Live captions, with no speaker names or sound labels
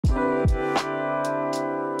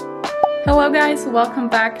Hello guys, welcome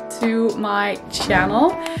back to my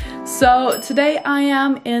channel. So today I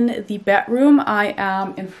am in the bedroom. I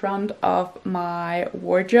am in front of my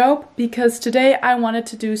wardrobe because today I wanted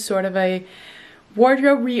to do sort of a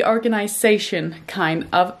wardrobe reorganization kind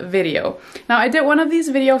of video. Now I did one of these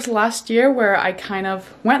videos last year where I kind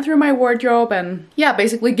of went through my wardrobe and yeah,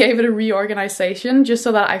 basically gave it a reorganization just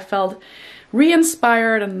so that I felt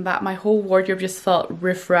re-inspired and that my whole wardrobe just felt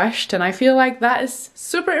refreshed, and I feel like that is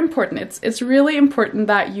super important. It's really important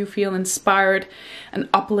that you feel inspired and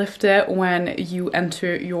uplifted when you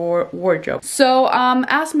enter your wardrobe. So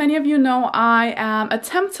as many of you know, I am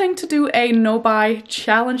attempting to do a no-buy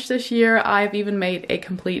challenge this year. I've even made a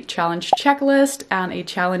complete challenge checklist and a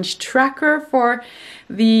challenge tracker for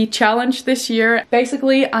the challenge this year.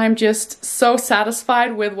 Basically, I'm just so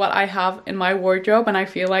satisfied with what I have in my wardrobe, and I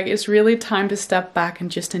feel like it's really time to step back and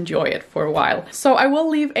just enjoy it for a while. So I will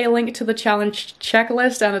leave a link to the challenge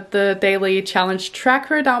checklist and the daily challenge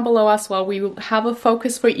tracker down below as well. We will have a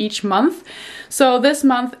focus for each month. So this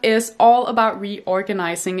month is all about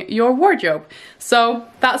reorganizing your wardrobe. So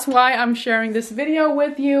that's why I'm sharing this video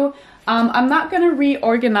with you. I'm not gonna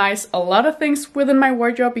reorganize a lot of things within my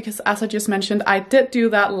wardrobe because, as I just mentioned, I did do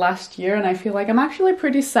that last year, and I feel like I'm actually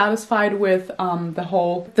pretty satisfied with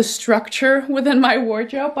the structure within my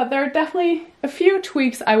wardrobe, but there are definitely a few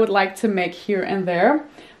tweaks I would like to make here and there,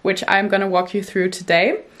 which I'm gonna walk you through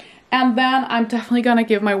today. And then I'm definitely gonna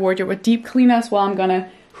give my wardrobe a deep clean as well. I'm gonna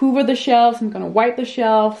hoover the shelves, I'm gonna wipe the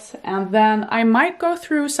shelves, and then I might go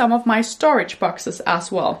through some of my storage boxes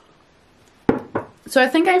as well. So I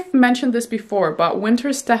think I've mentioned this before, but winter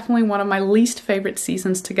is definitely one of my least favorite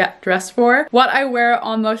seasons to get dressed for. What I wear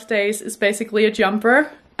on those days is basically a jumper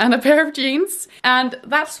and a pair of jeans, and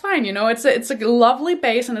that's fine, you know. It's a lovely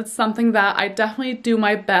base, and it's something that I definitely do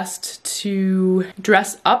my best to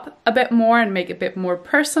dress up a bit more and make it a bit more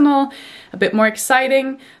personal, a bit more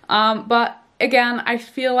exciting. But again, I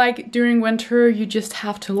feel like during winter you just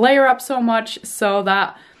have to layer up so much so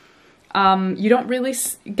that you don't really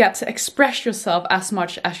get to express yourself as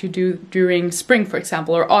much as you do during spring, for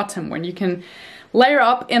example, or autumn, when you can layer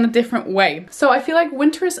up in a different way. So I feel like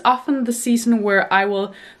winter is often the season where I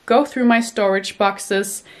will go through my storage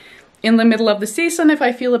boxes in the middle of the season if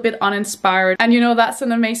I feel a bit uninspired. And you know, that's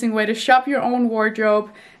an amazing way to shop your own wardrobe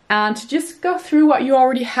and to just go through what you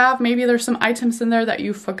already have. Maybe there's some items in there that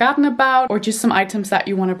you've forgotten about, or just some items that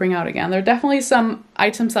you want to bring out again. There are definitely some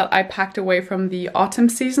items that I packed away from the autumn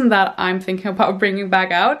season that I'm thinking about bringing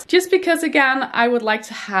back out. Just because, again, I would like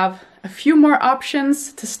to have a few more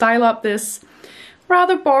options to style up this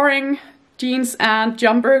rather boring jeans and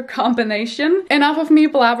jumper combination. Enough of me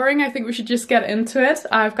blabbering, I think we should just get into it.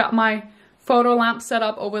 I've got my photo lamp set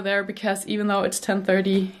up over there because even though it's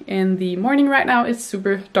 10:30 in the morning right now, it's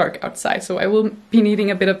super dark outside, so I will be needing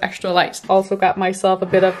a bit of extra light. Also got myself a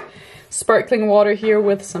bit of sparkling water here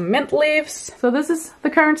with some mint leaves. So this is the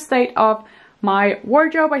current state of my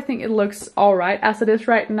wardrobe. I think it looks alright as it is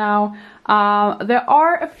right now. There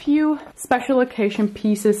are a few special occasion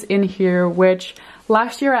pieces in here, which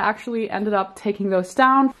last year I actually ended up taking those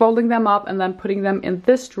down, folding them up, and then putting them in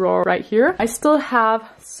this drawer right here. I still have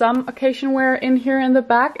some occasion wear in here in the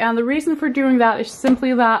back, and the reason for doing that is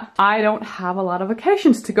simply that I don't have a lot of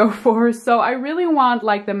occasions to go for. So I really want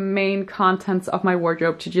like the main contents of my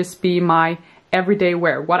wardrobe to just be my everyday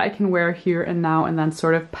wear, what I can wear here and now, and then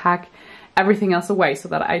sort of pack everything else away so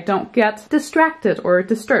that I don't get distracted or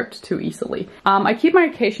disturbed too easily. I keep my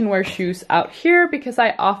occasion wear shoes out here because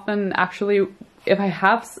I often actually, if I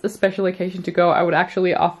have a special occasion to go, I would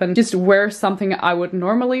actually often just wear something I would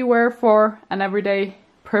normally wear for an everyday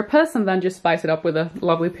purpose and then just spice it up with a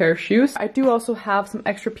lovely pair of shoes. I do also have some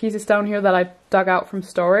extra pieces down here that I dug out from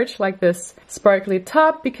storage, like this sparkly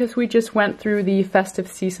top, because we just went through the festive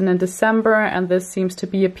season in December, and this seems to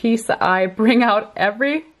be a piece that I bring out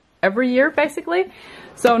every year basically.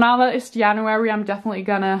 So now that it's January, I'm definitely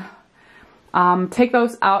gonna take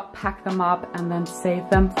those out, pack them up, and then save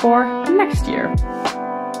them for next year.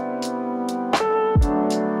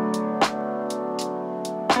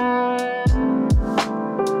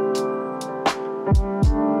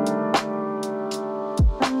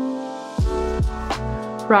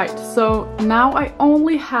 Right, so now I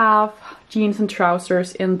only have jeans and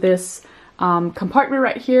trousers in this compartment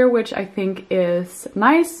right here, which I think is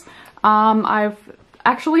nice. I've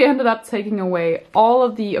actually ended up taking away all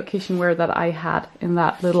of the occasion wear that I had in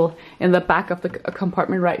that little, in the back of the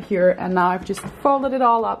compartment right here, and now I've just folded it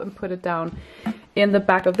all up and put it down in the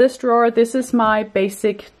back of this drawer. This is my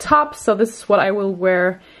basic top, so this is what I will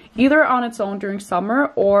wear either on its own during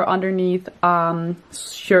summer or underneath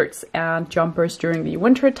shirts and jumpers during the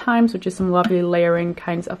winter times, which is some lovely layering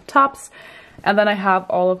kinds of tops. And then I have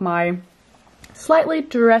all of my slightly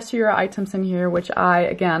dressier items in here, which I,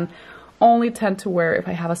 again, only tend to wear if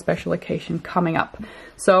I have a special occasion coming up.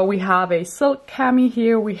 So we have a silk cami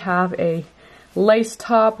here, we have a lace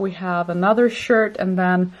top, we have another shirt, and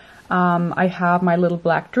then I have my little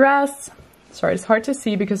black dress. Sorry, it's hard to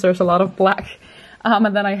see because there's a lot of black.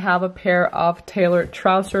 And then I have a pair of tailored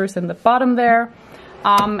trousers in the bottom there.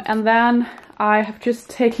 And then I have just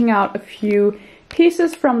taken out a few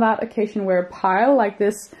pieces from that occasion wear pile, like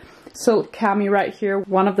this silk cami right here.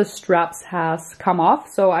 One of the straps has come off,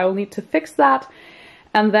 so I will need to fix that.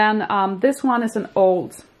 And then this one is an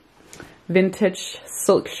old vintage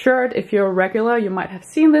silk shirt. If you're a regular, you might have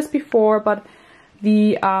seen this before, but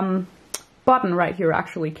the button right here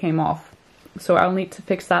actually came off. So I'll need to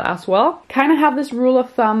fix that as well. Kind of have this rule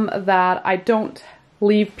of thumb that I don't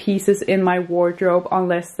leave pieces in my wardrobe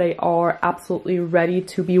unless they are absolutely ready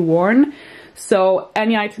to be worn. So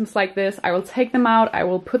any items like this, I will take them out, I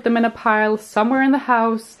will put them in a pile somewhere in the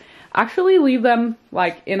house, actually leave them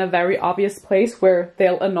like in a very obvious place where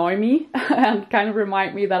they'll annoy me and kind of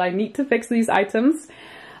remind me that I need to fix these items.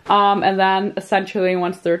 And then essentially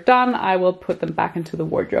once they're done, I will put them back into the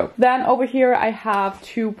wardrobe. Then over here I have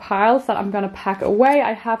two piles that I'm gonna pack away.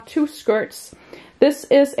 I have two skirts. This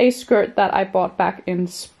is a skirt that I bought back in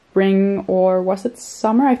spring, or was it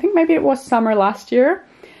summer? I think maybe it was summer last year.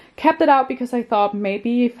 Kept it out because I thought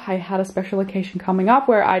maybe if I had a special occasion coming up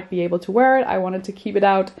where I'd be able to wear it, I wanted to keep it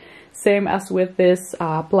out. Same as with this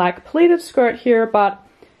black pleated skirt here, but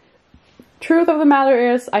truth of the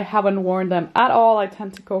matter is I haven't worn them at all. I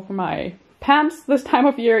tend to go for my pants this time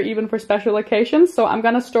of year, even for special occasions. So I'm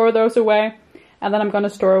gonna store those away, and then I'm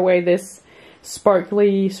gonna store away this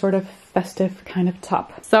sparkly sort of festive kind of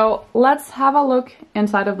top. So let's have a look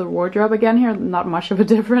inside of the wardrobe again here. Not much of a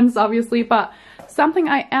difference, obviously, but something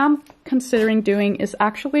I am considering doing is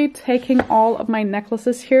actually taking all of my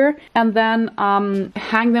necklaces here and then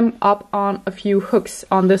hang them up on a few hooks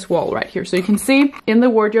on this wall right here. So you can see in the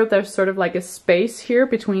wardrobe there's sort of like a space here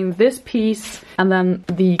between this piece and then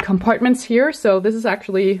the compartments here. So this is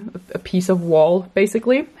actually a piece of wall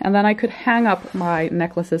basically, and then I could hang up my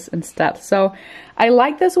necklaces instead. So I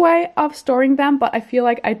like this way of storing them, but I feel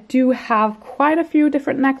like I do have quite a few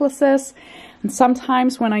different necklaces. And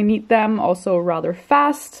sometimes when I need them also rather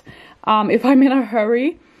fast, if I'm in a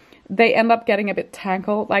hurry, they end up getting a bit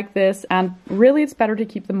tangled like this, and really it's better to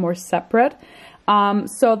keep them more separate.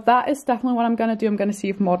 So that is definitely what I'm gonna do. I'm gonna see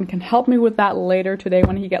if Morten can help me with that later today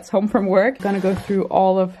when he gets home from work. I'm gonna go through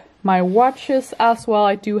all of my watches as well.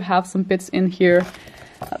 I do have some bits in here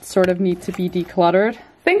that sort of need to be decluttered.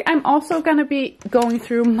 I think I'm also gonna be going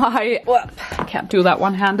through my, well, I can't do that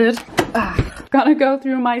one-handed. Gonna go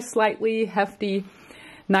through my slightly hefty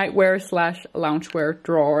nightwear slash loungewear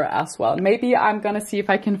drawer as well. Maybe I'm gonna see if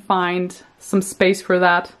I can find some space for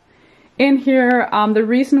that in here. The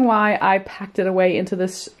reason why I packed it away into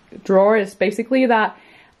this drawer is basically that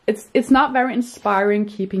it's not very inspiring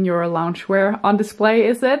keeping your loungewear on display,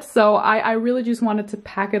 is it? So I really just wanted to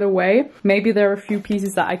pack it away. Maybe there are a few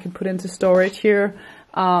pieces that I can put into storage here.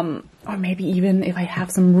 Or maybe even if I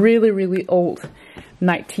have some really old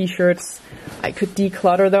night t-shirts, I could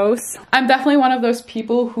declutter those. I'm definitely one of those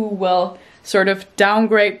people who will sort of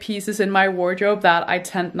downgrade pieces in my wardrobe that I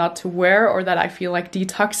tend not to wear or that I feel like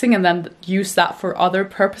detoxing, and then use that for other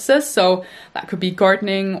purposes. So that could be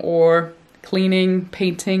gardening or cleaning,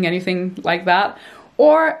 painting, anything like that,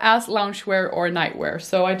 or as loungewear or nightwear.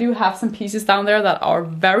 So I do have some pieces down there that are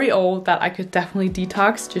very old that I could definitely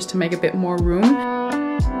detox just to make a bit more room.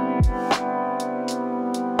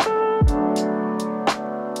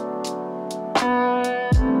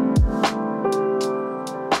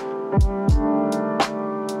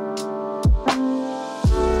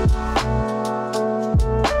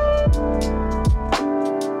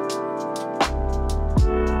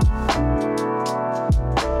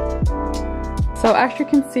 So as you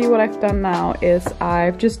can see, what I've done now is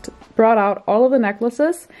I've just brought out all of the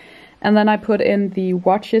necklaces, and then I put in the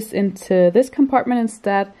watches into this compartment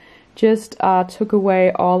instead. Just took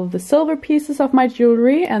away all of the silver pieces of my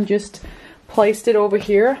jewelry and just placed it over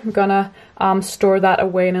here. I'm gonna store that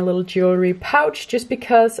away in a little jewelry pouch just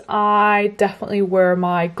because I definitely wear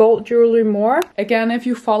my gold jewelry more. Again, if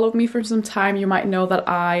you followed me for some time, you might know that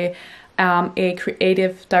I am a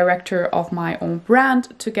creative director of my own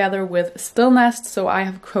brand together with Stillnest, so I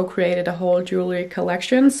have co-created a whole jewelry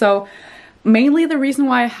collection. So mainly the reason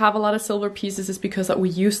why I have a lot of silver pieces is because we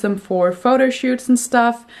use them for photo shoots and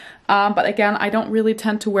stuff. But again, I don't really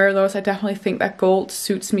tend to wear those. I definitely think that gold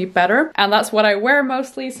suits me better, and that's what I wear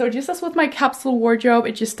mostly. So just as with my capsule wardrobe,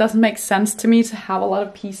 it just doesn't make sense to me to have a lot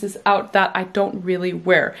of pieces out that I don't really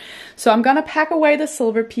wear. So I'm gonna pack away the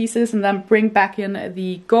silver pieces and then bring back in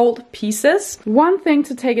the gold pieces. One thing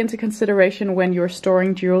to take into consideration when you're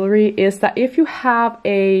storing jewelry is that if you have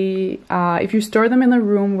if you store them in a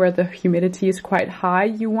room where the humidity is quite high,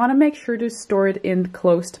 you want to make sure to store it in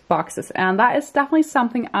closed boxes, and that is definitely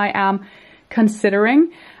something I am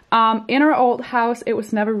considering. In our old house, it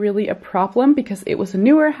was never really a problem because it was a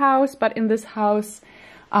newer house, but in this house,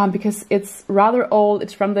 because it's rather old,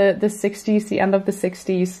 it's from the 60s, the end of the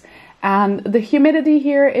 60s, and the humidity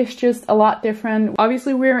here is just a lot different.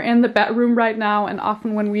 Obviously, we're in the bedroom right now, and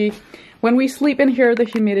often when we sleep in here, the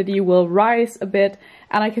humidity will rise a bit,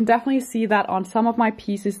 and I can definitely see that on some of my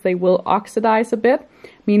pieces they will oxidize a bit,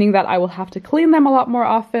 meaning that I will have to clean them a lot more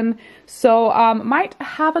often. So might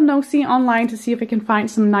have a nosy online to see if I can find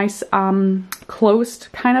some nice closed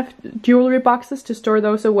kind of jewelry boxes to store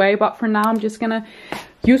those away, but for now I'm just gonna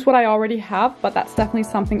use what I already have, but that's definitely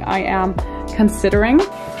something I am considering.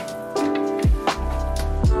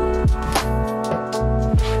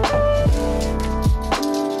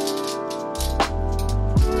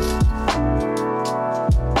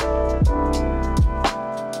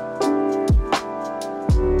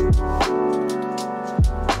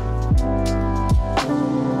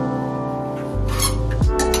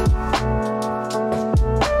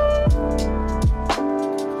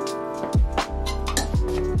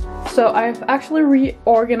 So I've actually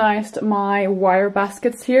reorganized my wire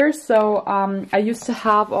baskets here. So I used to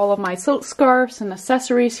have all of my silk scarves and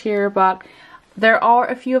accessories here, but there are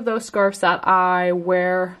a few of those scarves that I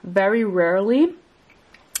wear very rarely.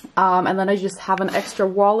 And then I just have an extra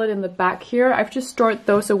wallet in the back here. I've just stored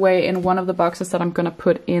those away in one of the boxes that I'm gonna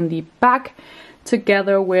put in the back,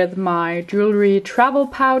 together with my jewelry travel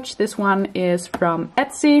pouch. This one is from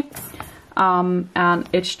Etsy, and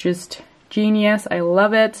it's just genius. I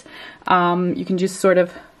love it. You can just sort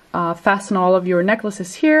of fasten all of your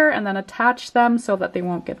necklaces here and then attach them so that they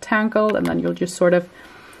won't get tangled, and then you'll just sort of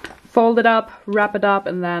fold it up, wrap it up,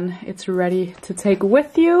 and then it's ready to take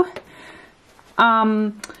with you.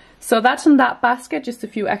 So that's in that basket, just a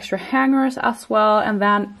few extra hangers as well. And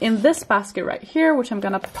then in this basket right here, which I'm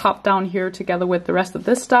gonna pop down here together with the rest of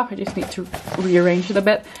this stuff, I just need to rearrange it a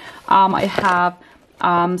bit. I have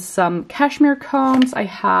some cashmere combs. I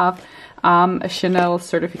have a Chanel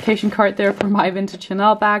certification card there for my vintage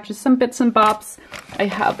Chanel bag, just some bits and bobs. I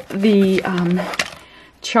have the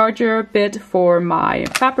charger bit for my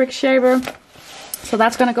fabric shaver. So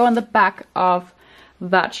that's gonna go in the back of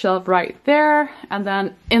that shelf right there. And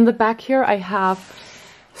then in the back here I have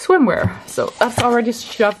swimwear. So that's already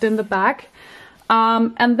shoved in the back.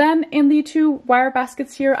 And then in the two wire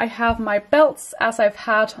baskets here I have my belts, as I've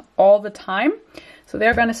had all the time. So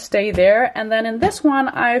they're gonna stay there. And then in this one,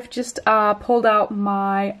 I've just pulled out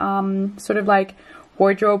my sort of like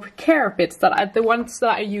wardrobe care bits, the ones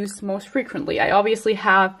that I use most frequently. I obviously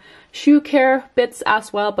have shoe care bits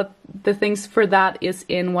as well, but the things for that is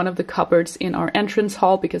in one of the cupboards in our entrance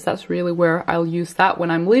hall, because that's really where I'll use that when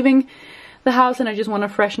I'm leaving the house and I just want to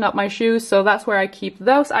freshen up my shoes. So that's where I keep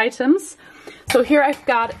those items. So here I've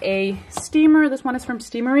got a steamer. This one is from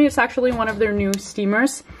Steamery. It's actually one of their new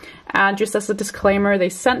steamers. And just as a disclaimer, they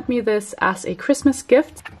sent me this as a Christmas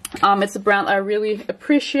gift. It's a brand I really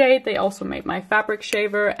appreciate. They also made my fabric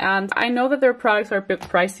shaver. And I know that their products are a bit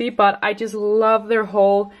pricey, but I just love their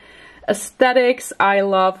whole aesthetics. I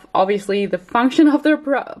love, obviously, the function of their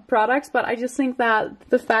products, but I just think that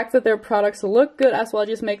the fact that their products look good as well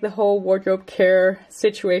just make the whole wardrobe care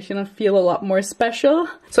situation feel a lot more special.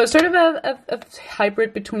 So it's sort of a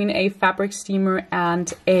hybrid between a fabric steamer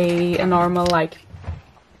and a normal like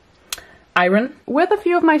iron. With a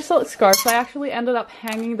few of my silk scarves, I actually ended up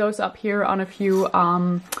hanging those up here on a few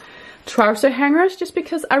trouser hangers, just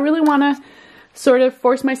because I really want to sort of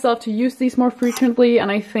force myself to use these more frequently. And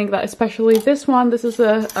I think that especially this one, this is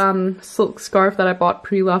a silk scarf that I bought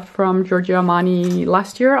pre-loved from Giorgio Armani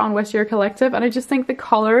last year on West Year Collective, and I just think the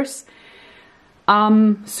colors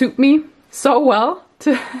suit me so well,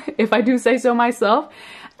 if I do say so myself.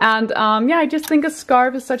 And yeah, I just think a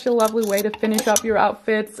scarf is such a lovely way to finish up your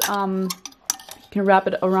outfits. You can wrap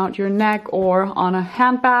it around your neck or on a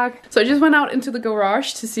handbag. So I just went out into the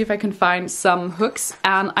garage to see if I can find some hooks,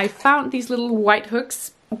 and I found these little white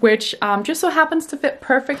hooks, which just so happens to fit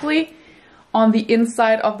perfectly on the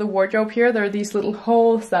inside of the wardrobe here. There are these little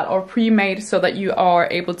holes that are pre-made so that you are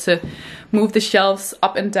able to move the shelves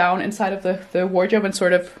up and down inside of the wardrobe and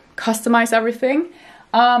sort of customize everything.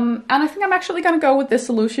 And I think I'm actually gonna go with this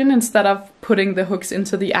solution instead of putting the hooks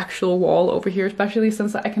into the actual wall over here, especially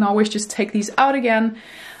since I can always just take these out again.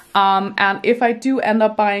 And if I do end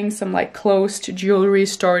up buying some like closed jewelry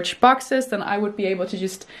storage boxes, then I would be able to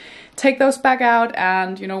just take those back out,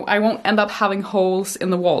 and you know, I won't end up having holes in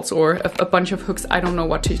the walls or a bunch of hooks I don't know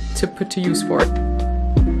what to put to use for.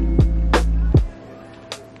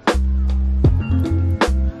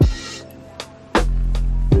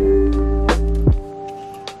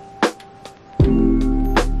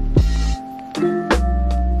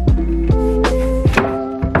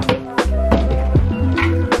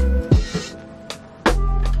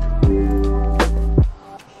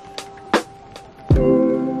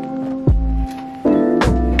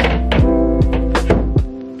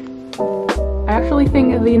 I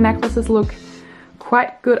think the necklaces look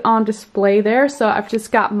quite good on display there. So I've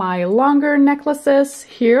just got my longer necklaces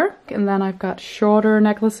here, and then I've got shorter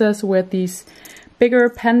necklaces with these bigger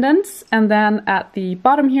pendants, and then at the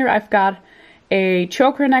bottom here I've got a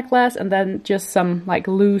choker necklace and then just some like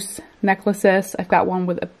loose necklaces. I've got one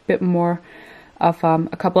with a bit more of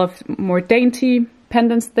a couple of more dainty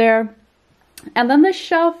pendants there. And then this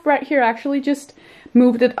shelf right here, actually just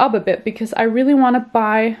moved it up a bit because I really want to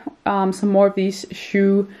buy some more of these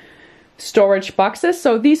shoe storage boxes.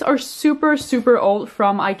 So these are super old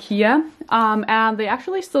from IKEA, and they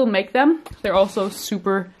actually still make them. They're also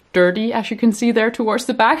super dirty, as you can see there towards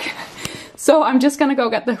the back. So I'm just gonna go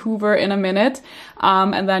get the Hoover in a minute,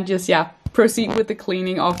 and then just, yeah, proceed with the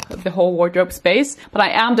cleaning of the whole wardrobe space. But I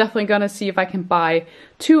am definitely gonna see if I can buy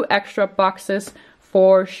 2 extra boxes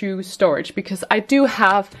for shoe storage, because I do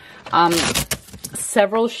have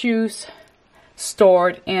several shoes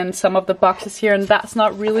stored in some of the boxes here, and that's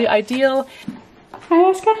not really ideal. Hej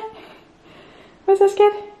Asger. Hvad så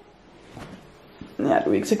sket? Ja, du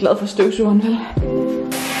er ikke så glad for støvsugeren, vel?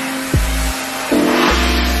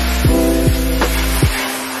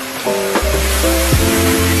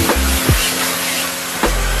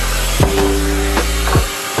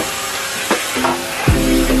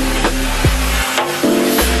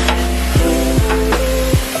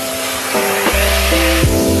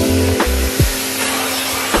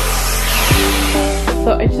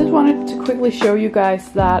 So I just wanted to quickly show you guys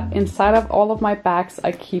that inside of all of my bags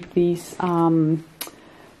I keep these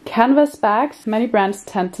canvas bags. Many brands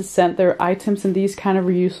tend to send their items in these kind of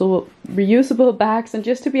reusable bags, and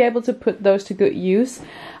just to be able to put those to good use.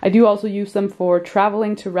 I do also use them for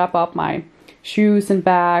traveling, to wrap up my shoes and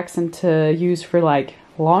bags, and to use for like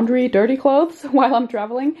laundry, dirty clothes while I'm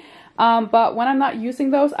traveling. But when I'm not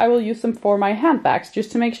using those, I will use them for my handbags,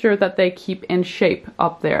 just to make sure that they keep in shape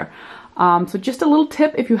up there. So just a little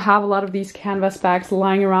tip, if you have a lot of these canvas bags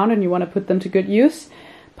lying around and you want to put them to good use,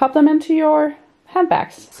 pop them into your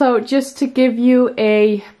handbags. So just to give you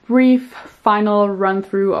a brief final run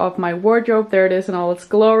through of my wardrobe, there it is in all its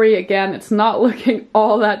glory. Again, it's not looking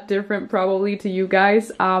all that different probably to you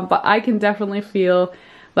guys, but I can definitely feel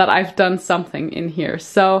that I've done something in here.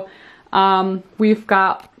 So we've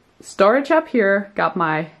got storage up here, got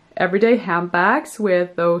my everyday handbags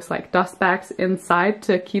with those like dust bags inside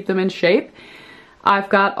to keep them in shape. I've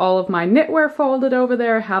got all of my knitwear folded over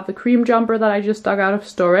there. I have the cream jumper that I just dug out of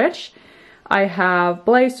storage. I have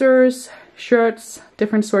blazers, shirts,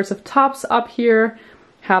 different sorts of tops up here.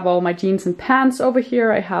 Have all my jeans and pants over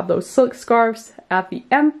here. I have those silk scarves at the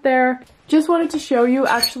end there. Just wanted to show you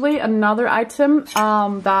actually another item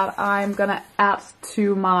that I'm gonna add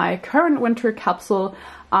to my current winter capsule.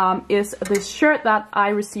 Is this shirt that I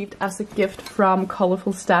received as a gift from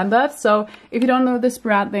Colorful Standard. So if you don't know this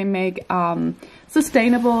brand, they make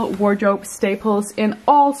sustainable wardrobe staples in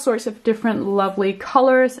all sorts of different lovely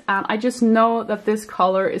colors, and I just know that this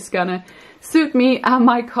color is gonna suit me and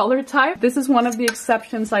my color type. This is one of the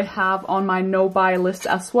exceptions I have on my no buy list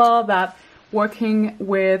as well, that working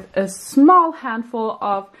with a small handful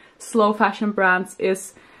of slow fashion brands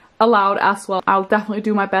is allowed as well. I'll definitely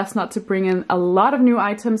do my best not to bring in a lot of new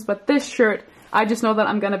items, but this shirt, I just know that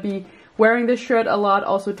I'm gonna be wearing this shirt a lot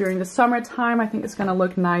also during the summertime. I think it's gonna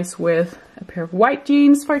look nice with a pair of white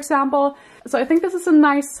jeans, for example. So I think this is a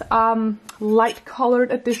nice light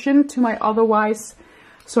colored addition to my otherwise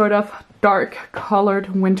sort of dark colored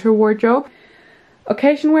winter wardrobe.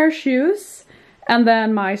 Occasion wear shoes, and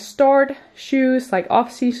then my stored shoes, like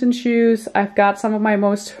off-season shoes. I've got some of my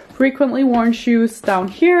most frequently worn shoes down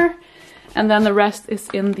here, and then the rest is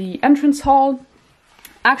in the entrance hall.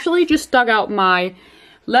 Actually just dug out my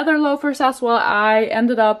leather loafers as well. I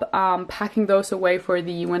ended up packing those away for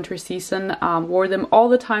the winter season, wore them all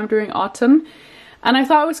the time during autumn, and I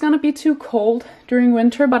thought it was gonna be too cold during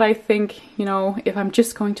winter, but I think, you know, if I'm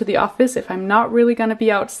just going to the office, if I'm not really gonna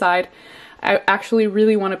be outside, I actually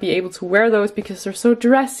really want to be able to wear those because they're so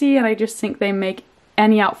dressy, and I just think they make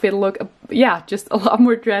any outfit look, yeah, just a lot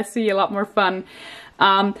more dressy, a lot more fun.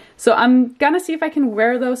 So I'm gonna see if I can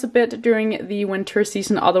wear those a bit during the winter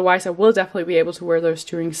season. Otherwise, I will definitely be able to wear those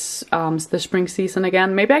during the spring season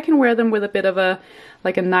again. Maybe I can wear them with a bit of a,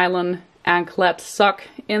 like a nylon anklet sock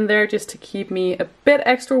in there just to keep me a bit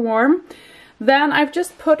extra warm. Then I've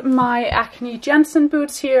just put my Acne Jensen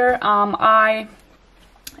boots here.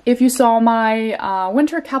 If you saw my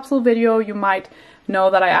winter capsule video, you might know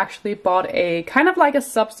that I actually bought a kind of like a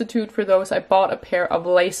substitute for those. I bought a pair of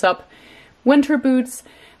lace-up winter boots.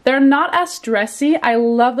 They're not as dressy. I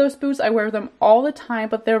love those boots. I wear them all the time,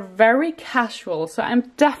 but they're very casual. So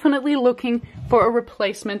I'm definitely looking for a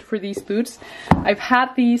replacement for these boots. I've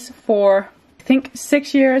had these for, I think,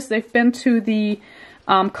 6 years. They've been to the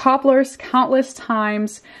cobblers countless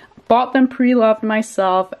times. Bought them pre-loved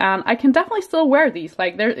myself, and I can definitely still wear these.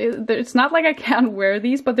 Like, it's not like I can't wear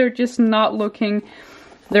these, but they're just not looking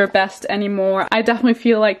their best anymore. I definitely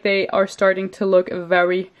feel like they are starting to look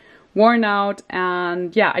very worn out,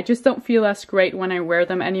 and yeah, I just don't feel as great when I wear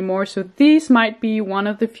them anymore. So these might be one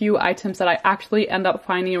of the few items that I actually end up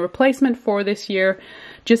finding a replacement for this year,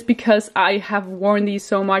 just because I have worn these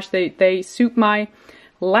so much. They suit my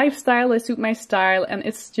lifestyle, they suit my style, and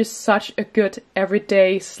it's just such a good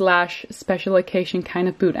everyday slash special occasion kind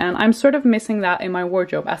of boot, and I'm sort of missing that in my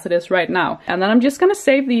wardrobe as it is right now. And then I'm just gonna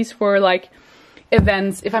save these for like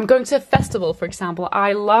events. If I'm going to a festival, for example,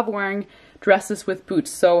 I love wearing dresses with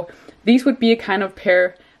boots, so these would be a kind of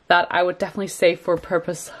pair that I would definitely save for a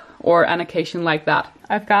purpose or an occasion like that.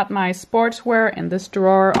 I've got my sportswear in this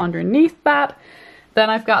drawer underneath that. Then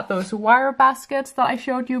I've got those wire baskets that I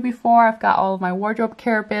showed you before. I've got all of my wardrobe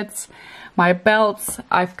care bits, my belts.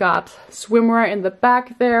 I've got swimwear in the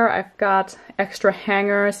back there. I've got extra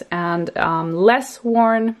hangers and less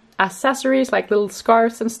worn accessories like little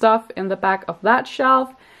scarves and stuff in the back of that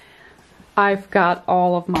shelf. I've got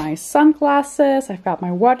all of my sunglasses, I've got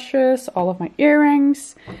my watches, all of my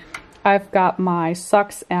earrings. I've got my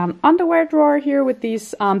socks and underwear drawer here with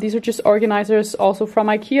these. These are just organizers, also from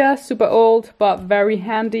IKEA, super old, but very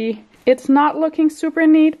handy. It's not looking super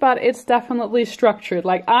neat, but it's definitely structured.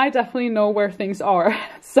 Like, I definitely know where things are.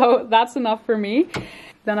 So that's enough for me.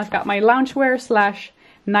 Then I've got my loungewear slash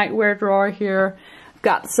nightwear drawer here.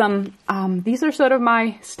 Got some, these are sort of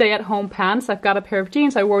my stay-at-home pants. I've got a pair of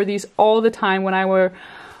jeans. I wore these all the time when I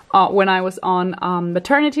was on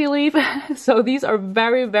maternity leave. So these are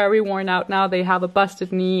very, very worn out now. They have a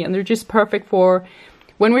busted knee, and they're just perfect for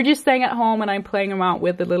when we're just staying at home and I'm playing around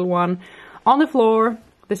with the little one on the floor.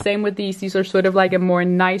 The same with these. These are sort of like a more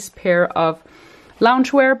nice pair of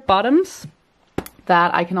loungewear bottoms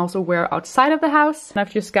that I can also wear outside of the house. And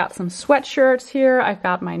I've just got some sweatshirts here. I've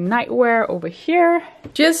got my nightwear over here.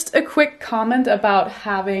 Just a quick comment about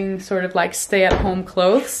having sort of like stay-at-home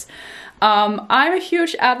clothes. I'm a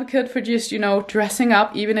huge advocate for just, you know, dressing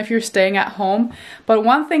up even if you're staying at home. But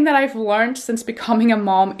one thing that I've learned since becoming a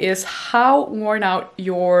mom is how worn out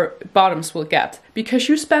your bottoms will get. Because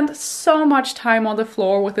you spend so much time on the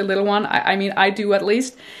floor with the little one. I mean, I do at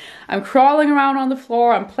least. I'm crawling around on the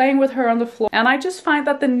floor, I'm playing with her on the floor, and I just find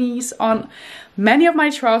that the knees on many of my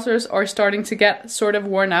trousers are starting to get sort of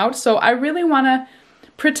worn out. So I really want to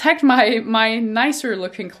protect my nicer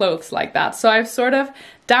looking clothes like that. So I've sort of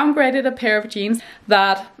downgraded a pair of jeans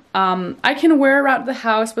that I can wear around the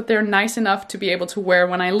house, but they're nice enough to be able to wear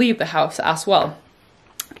when I leave the house as well.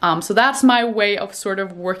 So that's my way of sort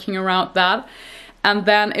of working around that. And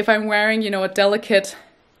then if I'm wearing, you know, a delicate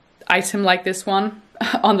item like this one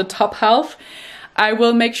on the top half, I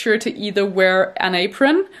will make sure to either wear an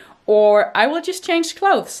apron or I will just change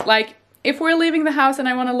clothes. Like, if we're leaving the house and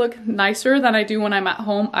I want to look nicer than I do when I'm at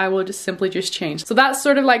home, I will just simply change. So that's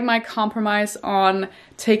sort of like my compromise on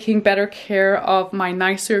taking better care of my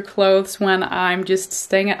nicer clothes when I'm just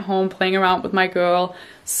staying at home playing around with my girl.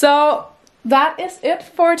 So that is it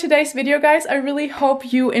for today's video, guys. I really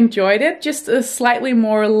hope you enjoyed it. Just a slightly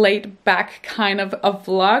more laid back kind of a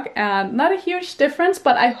vlog, and not a huge difference,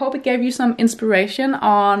 but I hope it gave you some inspiration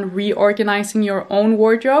on reorganizing your own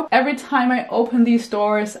wardrobe. Every time I open these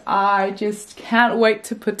doors, I just can't wait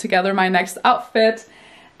to put together my next outfit.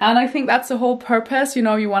 And I think that's the whole purpose. You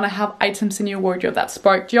know, you want to have items in your wardrobe that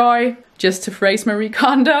spark joy. Just to phrase Marie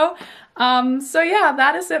Kondo, So yeah,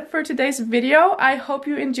 that is it for today's video. I hope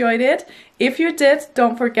you enjoyed it. If you did,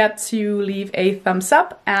 don't forget to leave a thumbs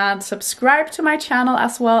up and subscribe to my channel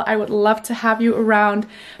as well. I would love to have you around.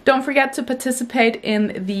 Don't forget to participate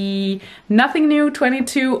in the Nothing New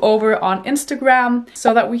 22 over on Instagram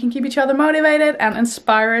so that we can keep each other motivated and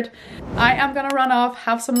inspired. I am gonna run off,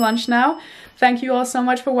 have some lunch now. Thank you all so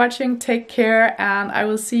much for watching. Take care, and I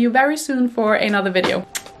will see you very soon for another video.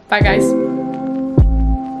 Bye guys.